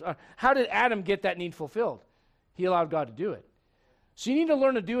in Adam's? How did Adam get that need fulfilled? He allowed God to do it. So you need to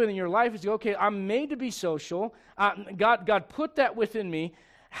learn to do it in your life is, okay, I'm made to be social. God put that within me.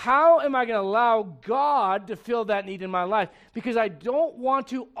 How am I going to allow God to fill that need in my life? Because I don't want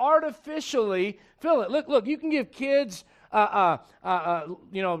to artificially fill it. Look, you can give kids, Doritos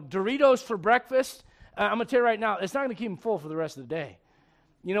for breakfast. I'm going to tell you right now, it's not going to keep them full for the rest of the day.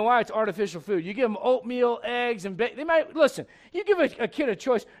 You know why? It's artificial food. You give them oatmeal, eggs, and bacon. They might, listen, you give a kid a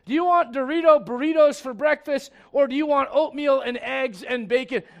choice. Do you want Dorito burritos for breakfast, or do you want oatmeal and eggs and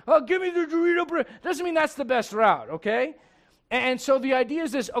bacon? Oh, give me the Dorito burrito. Doesn't mean that's the best route, okay? And so the idea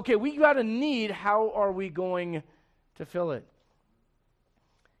is this, okay, we got a need. How are we going to fill it?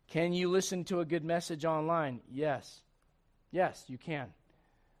 Can you listen to a good message online? Yes. Yes, you can.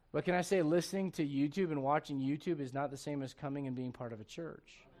 But can I say listening to YouTube and watching YouTube is not the same as coming and being part of a church?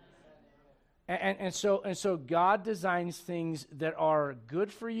 And so God designs things that are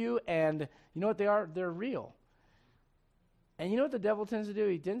good for you, and you know what they are? They're real. And you know what the devil tends to do?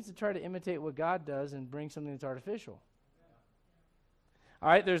 He tends to try to imitate what God does and bring something that's artificial. All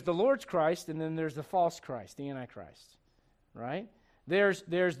right, there's the Lord's Christ, and then there's the false Christ, the Antichrist, right?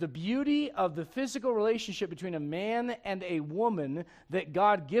 There's the beauty of the physical relationship between a man and a woman that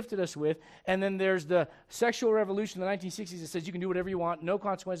God gifted us with, and then there's the sexual revolution in the 1960s that says you can do whatever you want, no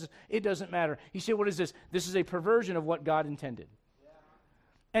consequences, it doesn't matter. You say, what is this? This is a perversion of what God intended.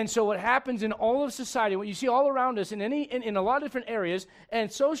 And so what happens in all of society, what you see all around us in a lot of different areas,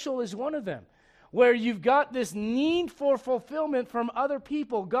 and social is one of them, where you've got this need for fulfillment from other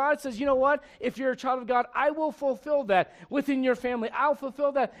people. God says, you know what? If you're a child of God, I will fulfill that within your family. I'll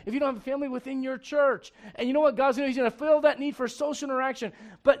fulfill that if you don't have a family within your church. And you know what God's going to do? He's going to fill that need for social interaction.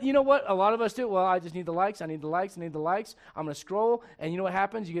 But you know what? A lot of us do. Well, I just need the likes. I need the likes. I need the likes. I'm going to scroll. And you know what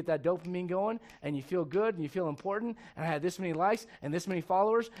happens? You get that dopamine going, and you feel good, and you feel important. And I had this many likes, and this many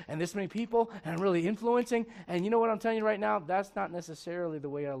followers, and this many people, and I'm really influencing. And you know what I'm telling you right now? That's not necessarily the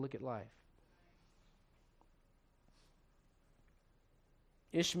way I look at life.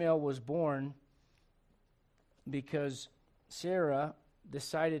 Ishmael was born because Sarah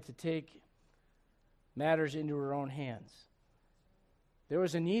decided to take matters into her own hands. There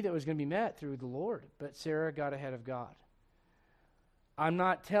was a need that was going to be met through the Lord, but Sarah got ahead of God. I'm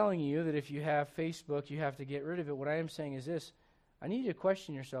not telling you that if you have Facebook, you have to get rid of it. What I am saying is this. I need you to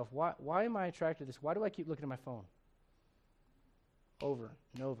question yourself. Why am I attracted to this? Why do I keep looking at my phone? Over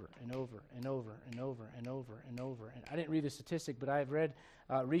and over and over and over and over and over and over. And I didn't read the statistic, but I've read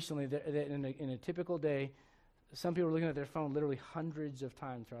recently that in a typical day, some people are looking at their phone literally hundreds of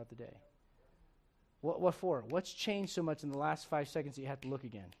times throughout the day. What for? What's changed so much in the last 5 seconds that you have to look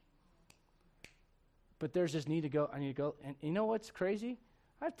again? But there's this need to go. I need to go. And you know what's crazy?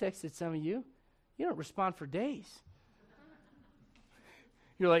 I've texted some of you. You don't respond for days.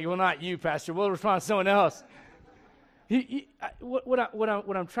 You're like, well, not you, Pastor. We'll respond to someone else. What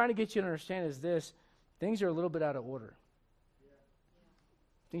I'm trying to get you to understand is this. Things are a little bit out of order.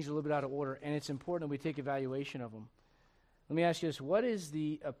 Things are a little bit out of order, and it's important that we take evaluation of them. Let me ask you this. What is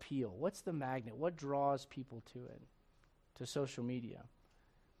the appeal? What's the magnet? What draws people to it, to social media?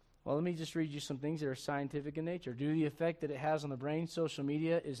 Well, let me just read you some things that are scientific in nature. Due to the effect that it has on the brain, social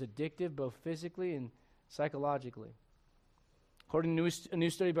media is addictive both physically and psychologically. According to a new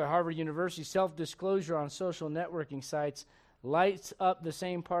study by Harvard University, self-disclosure on social networking sites lights up the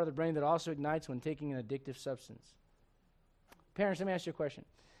same part of the brain that also ignites when taking an addictive substance. Parents, let me ask you a question.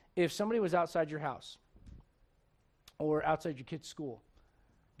 If somebody was outside your house or outside your kid's school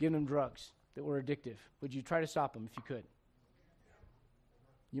giving them drugs that were addictive, would you try to stop them if you could?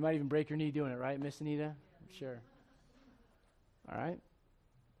 You might even break your knee doing it, right, Miss Anita? Sure. All right.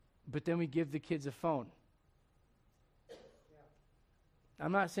 But then we give the kids a phone.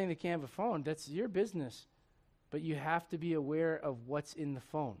 I'm not saying they can't have a phone. That's your business. But you have to be aware of what's in the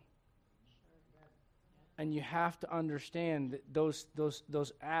phone. And you have to understand that those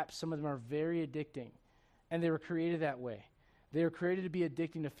apps, some of them are very addicting. And they were created that way. They were created to be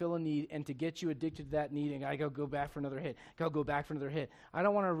addicting, to fill a need, and to get you addicted to that need, and I go back for another hit. Go back for another hit. I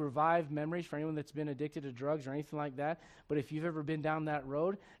don't want to revive memories for anyone that's been addicted to drugs or anything like that, but if you've ever been down that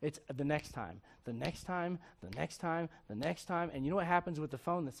road, it's the next time, the next time, the next time, the next time, and you know what happens with the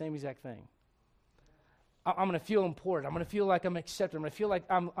phone? The same exact thing. I'm going to feel important. I'm going to feel like I'm accepted. I'm going to feel like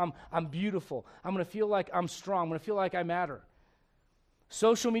I'm beautiful. I'm going to feel like I'm strong. I'm going to feel like I matter.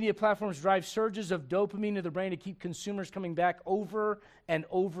 Social media platforms drive surges of dopamine to the brain to keep consumers coming back over and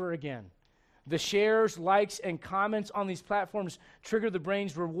over again. The shares, likes, and comments on these platforms trigger the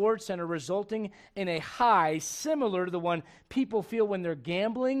brain's reward center, resulting in a high similar to the one people feel when they're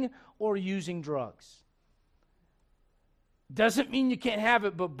gambling or using drugs. Doesn't mean you can't have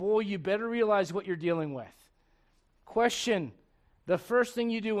it, but boy, you better realize what you're dealing with. Question: the first thing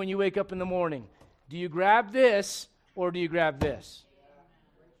you do when you wake up in the morning, do you grab this or do you grab this?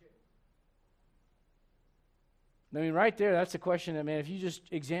 I mean, right there, that's a question that, man, if you just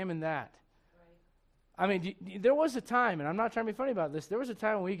examine that. I mean, there was a time, and I'm not trying to be funny about this, there was a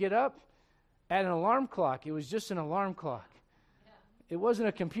time when we get up at an alarm clock. It was just an alarm clock. Yeah. It wasn't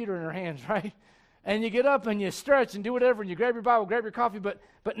a computer in our hands, right? And you get up and you stretch and do whatever, and you grab your Bible, grab your coffee, but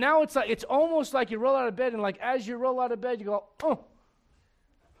now it's almost like you roll out of bed, and like as you roll out of bed, you go, oh.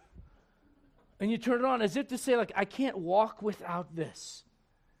 And you turn it on as if to say, like, I can't walk without this.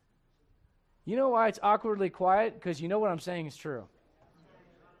 You know why it's awkwardly quiet? Because you know what I'm saying is true.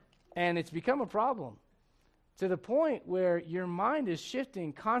 And it's become a problem to the point where your mind is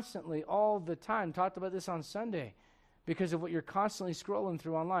shifting constantly all the time. Talked about this on Sunday because of what you're constantly scrolling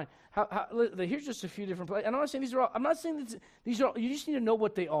through online. Here's just a few different places. And I'm not saying these are all, I'm not saying these are all, you just need to know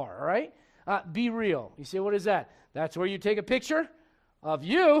what they are, all right? Be real. You say, what is that? That's where you take a picture of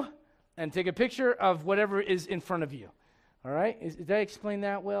you and take a picture of whatever is in front of you, all right? Did I explain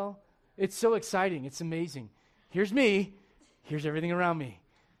that well? It's so exciting. It's amazing. Here's me. Here's everything around me.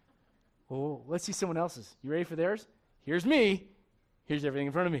 Oh, let's see someone else's. You ready for theirs? Here's me. Here's everything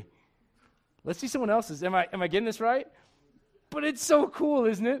in front of me. Let's see someone else's. Am I getting this right? But it's so cool,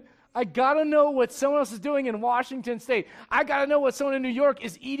 isn't it? I got to know what someone else is doing in Washington State. I got to know what someone in New York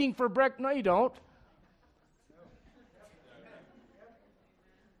is eating for breakfast. No, you don't.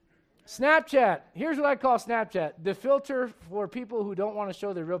 Snapchat. Here's what I call Snapchat. The filter for people who don't want to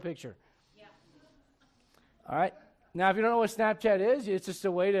show their real picture. Yeah. All right. Now, if you don't know what Snapchat is, it's just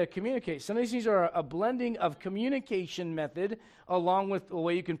a way to communicate. Some of these things are a blending of communication method along with the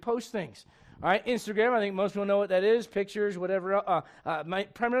way you can post things. All right, Instagram, I think most people know what that is, pictures, whatever,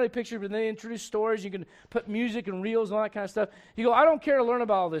 primarily pictures, but then they introduce stories. You can put music and reels and all that kind of stuff. You go, I don't care to learn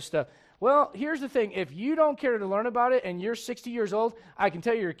about all this stuff. Well, here's the thing. If you don't care to learn about it and you're 60 years old, I can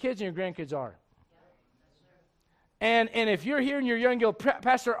tell you your kids and your grandkids are. And if you're here and you're young, you go,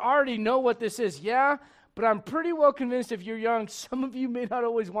 Pastor, I already know what this is. Yeah, but I'm pretty well convinced if you're young, some of you may not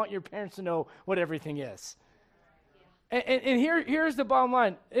always want your parents to know what everything is. And here's the bottom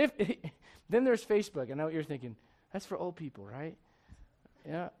line. Then there's Facebook. I know what you're thinking. That's for old people, right?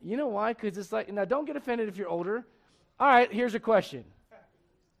 Yeah. You know why? Because it's like, now don't get offended if you're older. All right, here's a question.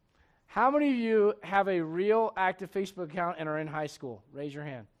 How many of you have a real active Facebook account and are in high school? Raise your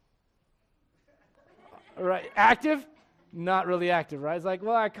hand. All right, active? Not really active, right? It's like,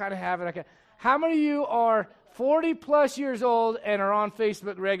 well, I kind of have it. How many of you are 40 plus years old and are on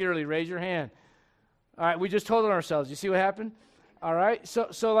Facebook regularly? Raise your hand. All right, we just told on ourselves. You see what happened? All right,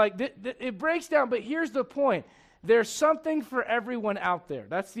 so like it breaks down, but here's the point. There's something for everyone out there.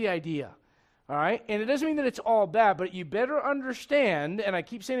 That's the idea. All right, and it doesn't mean that it's all bad, but you better understand, and I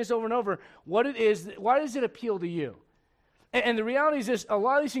keep saying this over and over, what it is. Why does it appeal to you? And the reality is this, a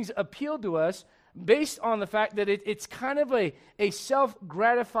lot of these things appeal to us based on the fact that it's kind of a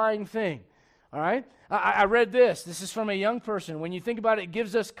self-gratifying thing. All right? I read this. This is from a young person. When you think about it, it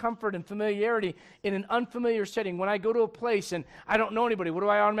gives us comfort and familiarity in an unfamiliar setting. When I go to a place and I don't know anybody, what do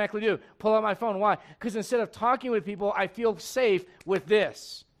I automatically do? Pull out my phone. Why? Because instead of talking with people, I feel safe with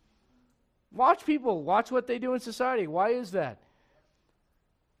this. Watch people. Watch what they do in society. Why is that?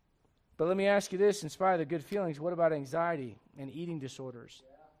 But let me ask you this, in spite of the good feelings, what about anxiety and eating disorders?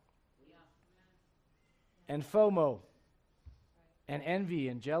 And FOMO and envy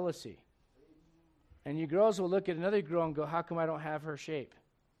and jealousy. And you girls will look at another girl and go, how come I don't have her shape?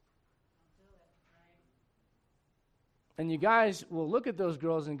 And you guys will look at those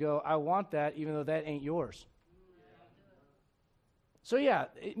girls and go, I want that even though that ain't yours. So yeah,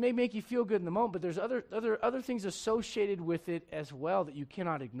 it may make you feel good in the moment, but there's other things associated with it as well that you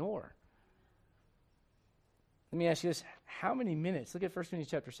cannot ignore. Let me ask you this. How many minutes? Look at 1 Corinthians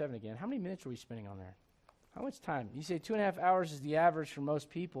chapter 7 again. How many minutes are we spending on there? How much time? You say 2.5 hours is the average for most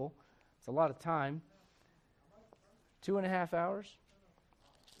people. It's a lot of time. 2.5 hours.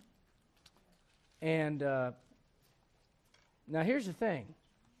 And now here's the thing.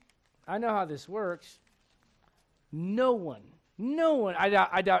 I know how this works. No one,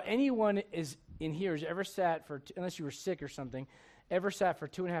 I doubt anyone is in here has ever sat for, unless you were sick or something, ever sat for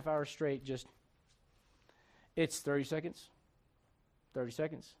 2.5 hours straight just, it's 30 seconds,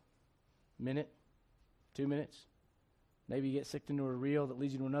 minute, 2 minutes. Maybe you get sick into a reel that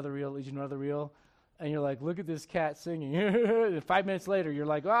leads you to another reel, and you're like, look at this cat singing. And 5 minutes later, you're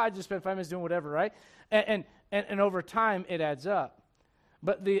like, I just spent 5 minutes doing whatever, right? And over time, it adds up.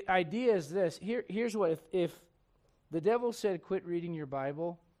 But the idea is this. Here's what, if the devil said, quit reading your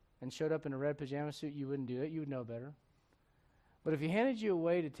Bible, and showed up in a red pajama suit, you wouldn't do it. You would know better. But if he handed you a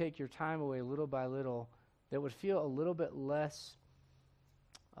way to take your time away little by little, that would feel a little bit less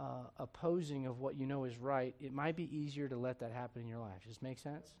opposing of what you know is right, it might be easier to let that happen in your life. Does this make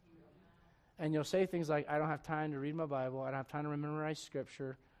sense? And you'll say things like, I don't have time to read my Bible. I don't have time to memorize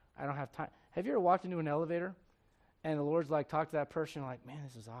Scripture. I don't have time. Have you ever walked into an elevator and the Lord's like, talk to that person, like, man,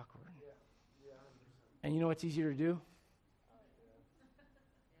 this is awkward. Yeah. And you know what's easier to do?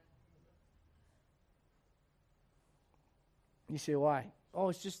 You say, why? Oh,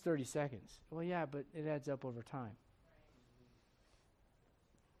 it's just 30 seconds. Well, yeah, but it adds up over time.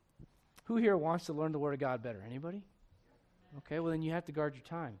 Who here wants to learn the Word of God better? Anybody? Okay, well, then you have to guard your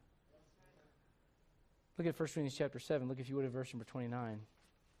time. Look at 1 Corinthians chapter 7. Look, if you would, at verse number 29.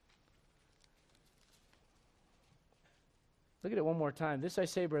 Look at it one more time. This I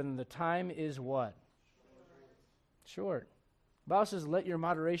say, brethren, the time is what? Short. The Bible says, let your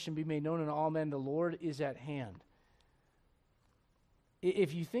moderation be made known unto all men. The Lord is at hand.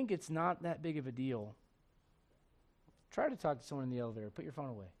 If you think it's not that big of a deal, try to talk to someone in the elevator. Put your phone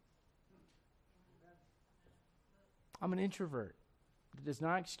away. I'm an introvert. It does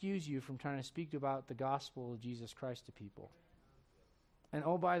not excuse you from trying to speak about the gospel of Jesus Christ to people. And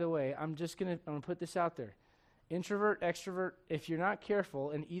oh, by the way, I'm going to put this out there. Introvert, extrovert, if you're not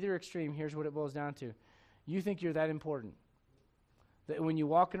careful in either extreme, here's what it boils down to. You think you're that important. That when you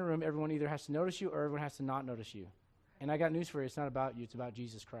walk in a room, everyone either has to notice you or everyone has to not notice you. And I got news for you. It's not about you. It's about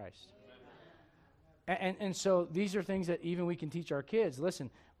Jesus Christ. And so these are things that even we can teach our kids. Listen,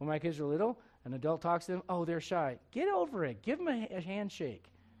 when my kids are little, an adult talks to them, oh, they're shy. Get over it. Give them a handshake.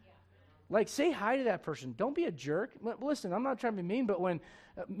 Like, say hi to that person. Don't be a jerk. Listen, I'm not trying to be mean, but when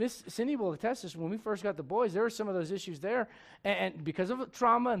Miss Cindy will attest this, when we first got the boys, there were some of those issues there. And because of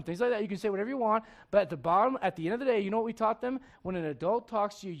trauma and things like that, you can say whatever you want. But at the end of the day, you know what we taught them? When an adult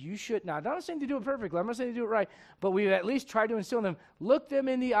talks to you, you should, now, I'm not saying to do it perfectly. I'm not saying to do it right. But we at least try to instill in them, look them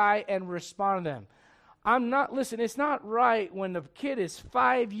in the eye and respond to them. Listen, it's not right when the kid is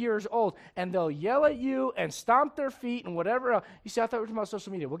 5 years old and they'll yell at you and stomp their feet and whatever else. You see, I thought we were talking about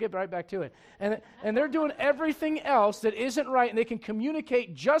social media. We'll get right back to it. And they're doing everything else that isn't right, and they can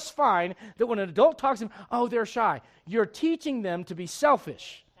communicate just fine, that when an adult talks to them, oh, they're shy. You're teaching them to be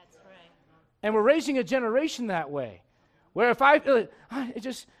selfish. That's right. And we're raising a generation that way, where if I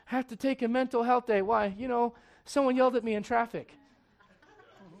just have to take a mental health day. Why? Someone yelled at me in traffic.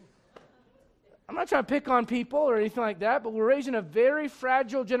 I'm not trying to pick on people or anything like that, but we're raising a very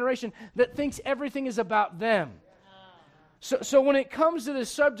fragile generation that thinks everything is about them. So when it comes to this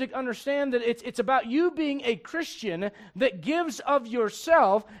subject, understand that it's about you being a Christian that gives of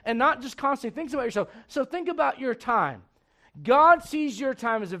yourself and not just constantly thinks about yourself. So think about your time. God sees your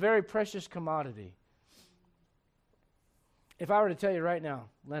time as a very precious commodity. If I were to tell you right now,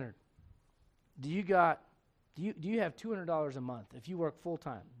 Leonard, do you have $200 a month if you work full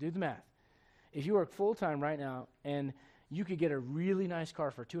time? Do the math. If you work full-time right now and you could get a really nice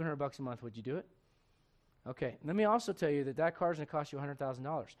car for $200 a month, would you do it? Okay, let me also tell you that car is going to cost you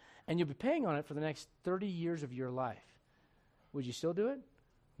 $100,000, and you'll be paying on it for the next 30 years of your life. Would you still do it?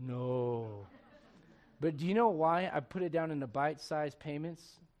 No. But do you know why I put it down into bite-sized payments?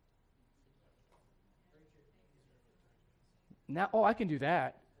 Now, I can do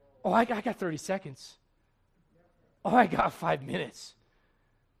that. I got 30 seconds. I got 5 minutes.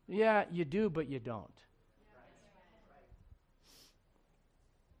 Yeah, you do, but you don't.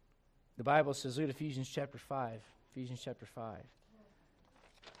 The Bible says, look at Ephesians chapter 5. Ephesians chapter 5.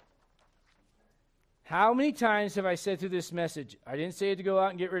 How many times have I said through this message, I didn't say to go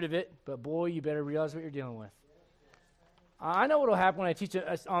out and get rid of it, but boy, you better realize what you're dealing with. I know what will happen when I teach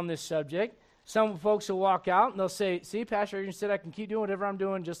on this subject. Some folks will walk out and they'll say, see, Pastor Adrian said I can keep doing whatever I'm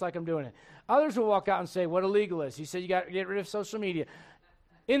doing just like I'm doing it. Others will walk out and say, what a legalist. He said you got to get rid of social media.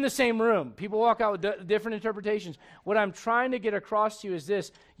 In the same room. People walk out with different interpretations. What I'm trying to get across to you is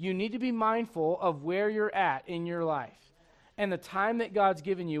this. You need to be mindful of where you're at in your life. And the time that God's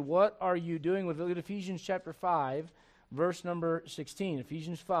given you, what are you doing with it? Look at Ephesians chapter 5, verse number 16.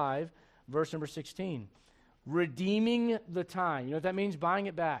 Ephesians 5, verse number 16. Redeeming the time. You know what that means? Buying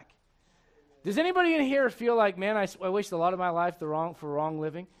it back. Does anybody in here feel like, man, I wasted a lot of my life for wrong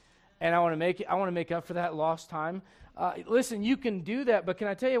living, and I want to make up for that lost time? Listen, you can do that, but can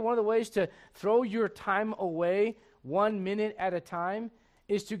I tell you one of the ways to throw your time away 1 minute at a time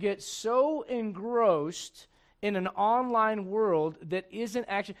is to get so engrossed in an online world that isn't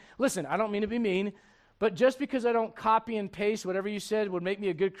actually... Listen, I don't mean to be mean, but just because I don't copy and paste whatever you said would make me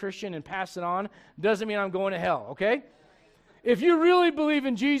a good Christian and pass it on doesn't mean I'm going to hell, okay? If you really believe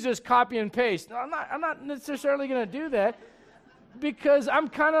in Jesus, copy and paste. I'm not necessarily going to do that. Because I'm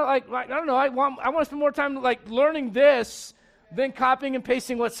kind of like, I don't know, I want to spend more time like learning this than copying and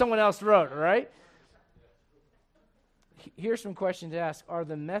pasting what someone else wrote, right? Here's some questions to ask. Are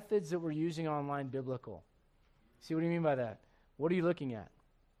the methods that we're using online biblical? See, what do you mean by that? What are you looking at?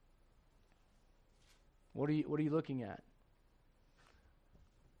 What are you looking at?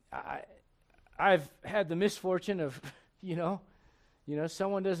 I've had the misfortune of,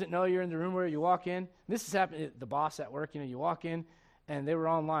 someone doesn't know you're in the room where you walk in. This has happened, the boss at work, you walk in, and they were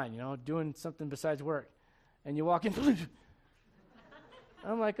online, doing something besides work. And you walk in,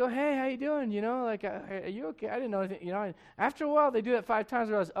 I'm like, oh, hey, how you doing? Are you okay? I didn't know anything, After a while, they do that 5 times,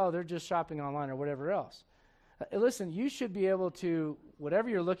 I realize, oh, they're just shopping online or whatever else. Listen, you should be able to, whatever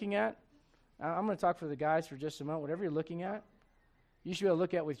you're looking at, I'm going to talk for the guys for just a moment. Whatever you're looking at, you should be able to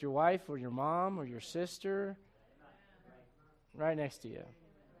look at with your wife or your mom or your sister right next to you.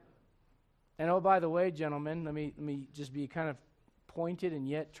 And oh, by the way, gentlemen, let me just be kind of pointed and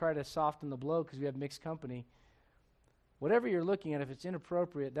yet try to soften the blow because we have mixed company. Whatever you're looking at, if it's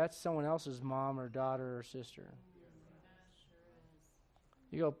inappropriate, that's someone else's mom or daughter or sister.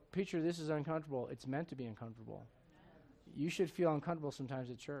 You go, preacher, this is uncomfortable. It's meant to be uncomfortable. You should feel uncomfortable sometimes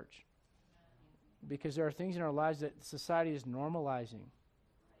at church because there are things in our lives that society is normalizing.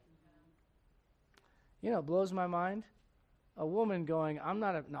 You know, it blows my mind. A woman going, I'm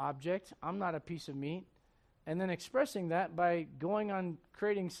not an object, I'm not a piece of meat, and then expressing that by going on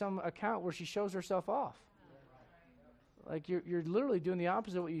creating some account where she shows herself off. Like you're literally doing the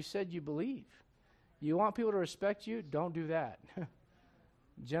opposite of what you said you believe. You want people to respect you? Don't do that.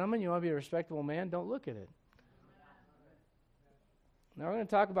 Gentlemen, you want to be a respectable man? Don't look at it. Now we're going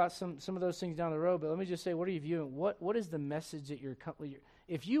to talk about some of those things down the road, but let me just say, what are you viewing? What is the message that you're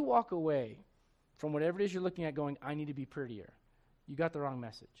if you walk away from whatever it is you're looking at going, I need to be prettier, you got the wrong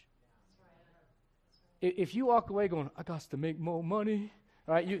message. If you walk away going, I got to make more money,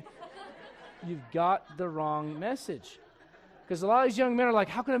 all right, you've got the wrong message. Because a lot of these young men are like,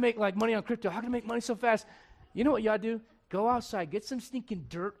 how can I make like money on crypto? How can I make money so fast? You know what you ought to do? Go outside, get some stinking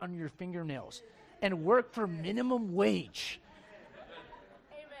dirt on your fingernails, and work for minimum wage.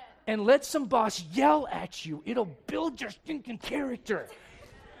 Amen. And let some boss yell at you. It'll build your stinking character.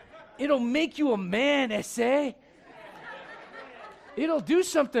 It'll make you a man, essay. It'll do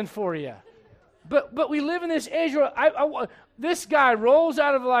something for you. But we live in this age where this guy rolls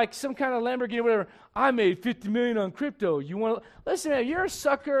out of like some kind of Lamborghini or whatever. I made $50 million on crypto. You want to listen? Man, you're a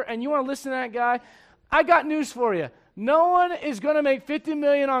sucker, and you want to listen to that guy. I got news for you. No one is going to make $50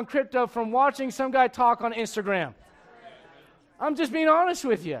 million on crypto from watching some guy talk on Instagram. I'm just being honest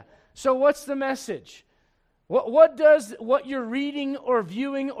with you. So what's the message? What does what you're reading or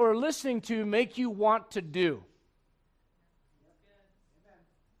viewing or listening to make you want to do?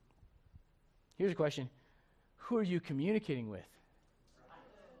 Here's a question. Who are you communicating with?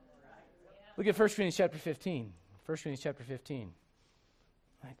 Look at 1 Corinthians chapter 15. 1 Corinthians chapter 15.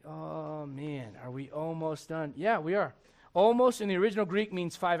 Like, oh man, are we almost done? Yeah, we are. Almost in the original Greek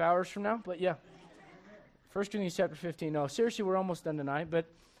means 5 hours from now, but yeah. 1 Corinthians chapter 15. No, seriously, we're almost done tonight, but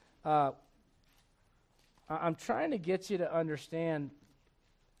I'm trying to get you to understand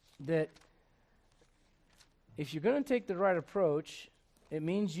that if you're going to take the right approach, it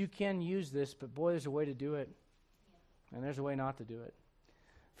means you can use this, but boy, there's a way to do it, and there's a way not to do it.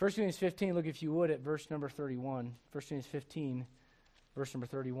 1 Corinthians 15, look if you would at verse number 31. 1 Corinthians 15, verse number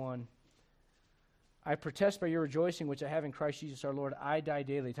 31. I protest by your rejoicing, which I have in Christ Jesus our Lord, I die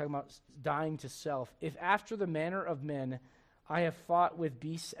daily. Talking about dying to self. If after the manner of men I have fought with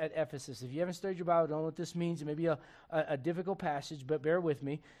beasts at Ephesus. If you haven't studied your Bible, don't know what this means. It may be a difficult passage, but bear with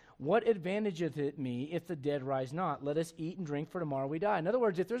me. What advantageth it me if the dead rise not? Let us eat and drink, for tomorrow we die. In other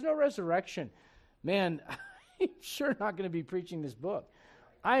words, if there's no resurrection, man, I'm sure not going to be preaching this book.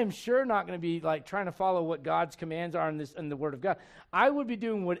 I am sure not going to be like trying to follow what God's commands are in the Word of God. I would be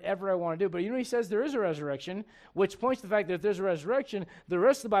doing whatever I want to do. But you know, he says there is a resurrection, which points to the fact that if there's a resurrection, the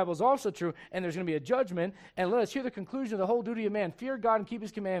rest of the Bible is also true, and there's going to be a judgment. And let us hear the conclusion of the whole duty of man: fear God and keep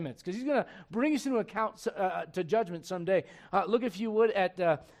His commandments, because He's going to bring us into account to judgment someday. Look, if you would, at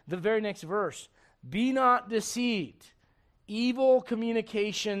the very next verse. Be not deceived. Evil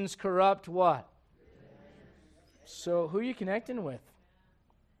communications corrupt what? So who are you connecting with?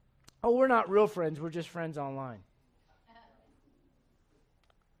 Oh, we're not real friends. We're just friends online.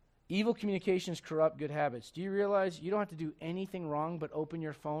 Evil communications corrupt good habits. Do you realize you don't have to do anything wrong but open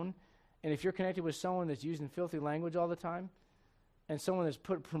your phone? And if you're connected with someone that's using filthy language all the time, and someone that's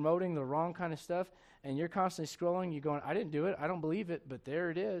promoting the wrong kind of stuff, and you're constantly scrolling, you're going, I didn't do it, I don't believe it, but there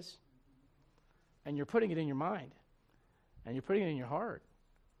it is. And you're putting it in your mind. And you're putting it in your heart.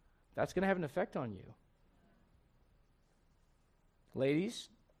 That's going to have an effect on you. Ladies,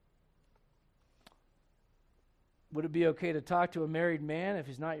 would it be okay to talk to a married man if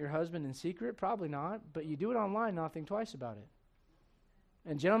he's not your husband in secret? Probably not. But you do it online, not think twice about it.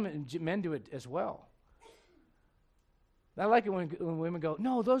 And gentlemen, men do it as well. I like it when women go,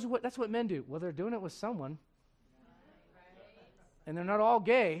 no, that's what men do. Well, they're doing it with someone. And they're not all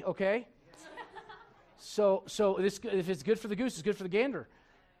gay, okay? So if it's good for the goose, it's good for the gander.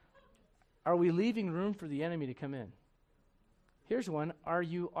 Are we leaving room for the enemy to come in? Here's one. Are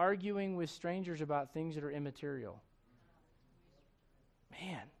you arguing with strangers about things that are immaterial? Man,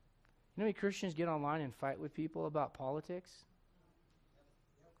 you know how many Christians get online and fight with people about politics?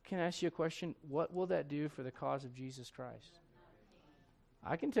 Can I ask you a question? What will that do for the cause of Jesus Christ?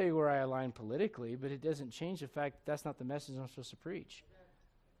 I can tell you where I align politically, but it doesn't change the fact that that's not the message I'm supposed to preach.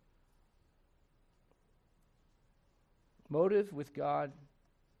 Motive with God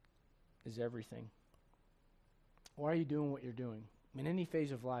is everything. Why are you doing what you're doing? In any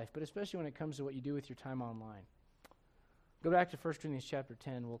phase of life, but especially when it comes to what you do with your time online. Go back to 1 Corinthians chapter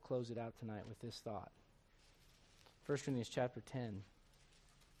 10. We'll close it out tonight with this thought. 1 Corinthians chapter 10.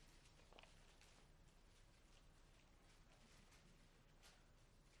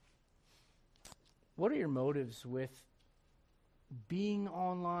 What are your motives with being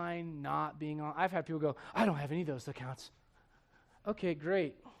online, not being on. I've had people go, I don't have any of those accounts. Okay,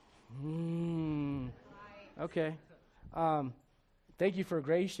 great. Okay. Thank you for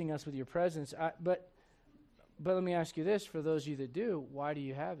gracing us with your presence. But let me ask you this, for those of you that do, why do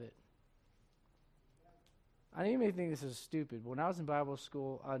you have it? I know you may think this is stupid, but when I was in Bible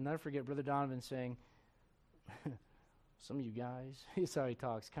school, I'll never forget Brother Donovan saying, some of you guys, he's how he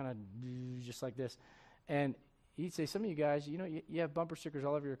talks, kind of just like this. And he'd say, some of you guys, you have bumper stickers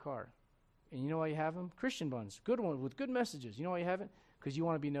all over your car. And you know why you have them? Christian ones, good ones with good messages. You know why you have it? Because you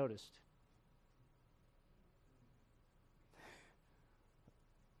want to be noticed.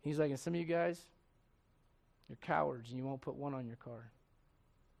 He's like, and some of you guys, you're cowards and you won't put one on your car.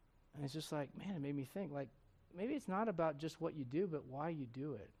 And it's just like, man, it made me think, like, maybe it's not about just what you do, but why you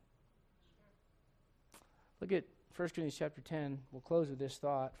do it. Look at 1 Corinthians chapter 10. We'll close with this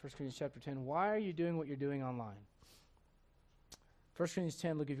thought. 1 Corinthians chapter 10. Why are you doing what you're doing online? 1 Corinthians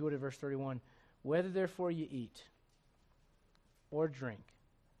 10, look if you would at verse 31. Whether therefore you eat or drink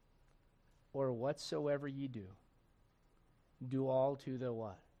or whatsoever ye do all to the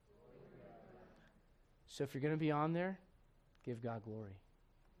what? So if you're going to be on there, give God glory.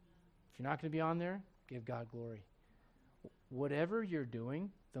 If you're not going to be on there, give God glory. Whatever you're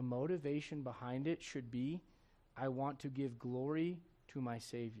doing, the motivation behind it should be, I want to give glory to my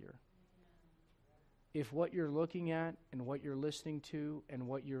Savior. If what you're looking at and what you're listening to and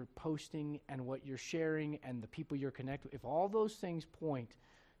what you're posting and what you're sharing and the people you're connected with, if all those things point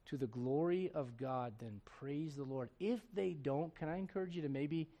to the glory of God, then praise the Lord. If they don't, can I encourage you to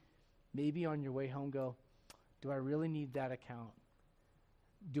maybe on your way home go, do I really need that account?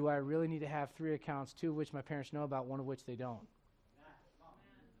 Do I really need to have 3 accounts, 2 of which my parents know about, 1 of which they don't?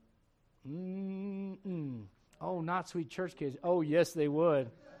 Oh, not sweet church kids. Oh, yes, they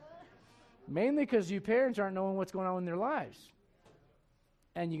would. Mainly because you parents aren't knowing what's going on in their lives.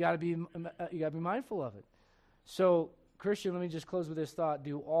 And you got to be mindful of it. So, Christian, let me just close with this thought.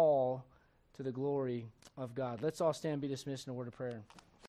 Do all to the glory of God. Let's all stand and be dismissed in a word of prayer.